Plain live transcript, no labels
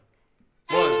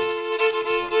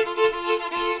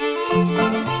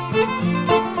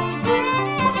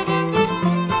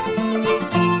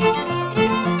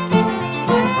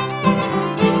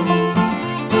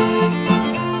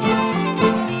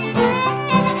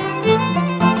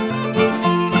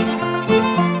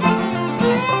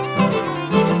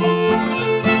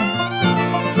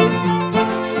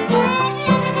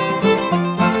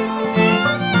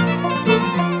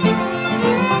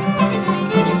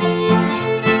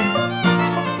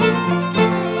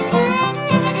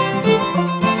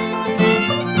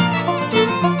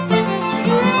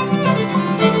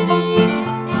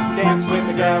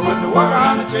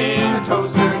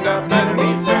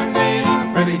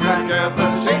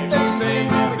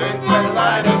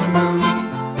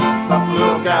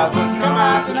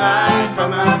tonight,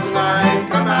 come out tonight,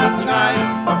 come out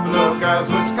tonight. Buffalo gals,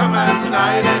 won't you come out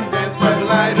tonight and dance by the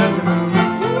light of the moon?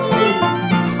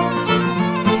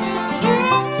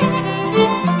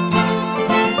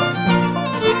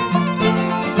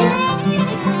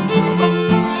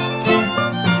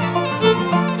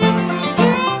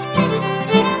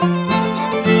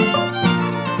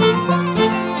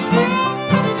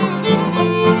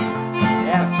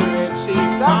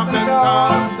 Stop and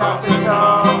talk, stop and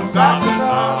talk, stop and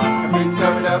talk. And we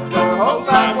covered up the whole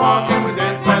sidewalk and we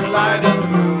danced by the light of the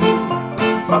moon.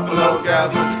 Buffalo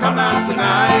gals, won't you come out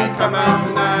tonight, come out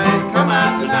tonight, come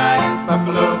out tonight.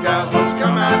 Buffalo gals, won't you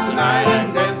come out tonight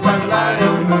and dance by the light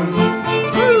of the moon?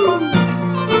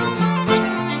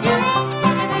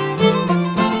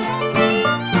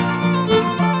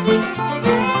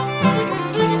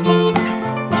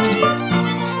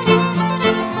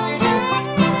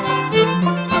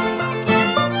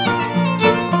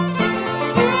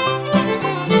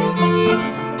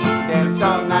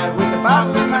 All night with a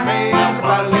bottle in my hand, a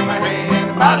bottle in my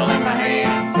hand, a bottle in my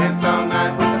hand. Danced all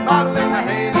night with a bottle in my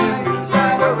hand and cruised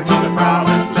right over to the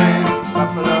promised land.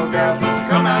 Buffalo gals, won't you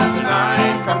come out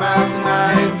tonight, come out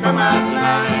tonight, come out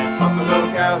tonight.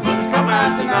 Buffalo gals, won't you come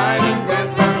out tonight and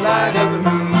dance by the light of the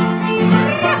moon?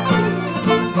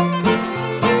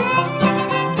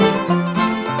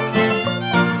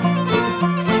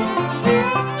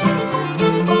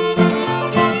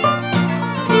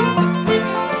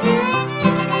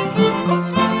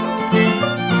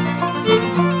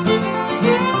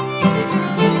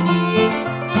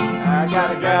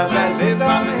 Got a gal that lives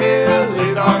on the hill,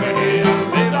 lives on the hill,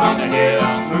 lives on the hill.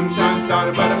 Moonshine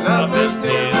started, but I love her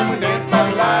still, and we dance by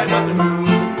the light of the moon.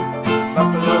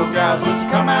 Buffalo gals, won't you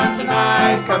come out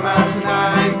tonight, come out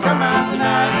tonight, come out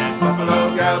tonight.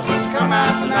 Buffalo gals, won't you come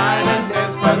out tonight and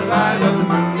dance by the light of the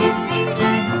moon?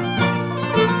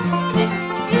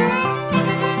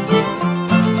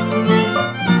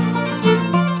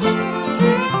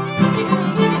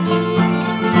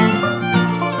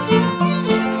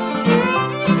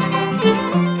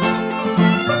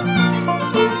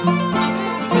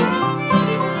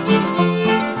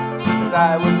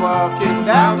 I was walking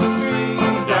down the street,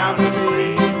 Down the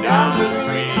street, down the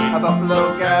street. a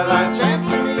buffalo gal I chanced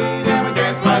to meet, And we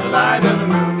dance by the light of the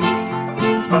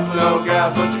moon. Buffalo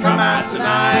gals, won't you come out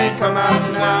tonight, come out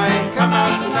tonight, come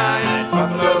out tonight.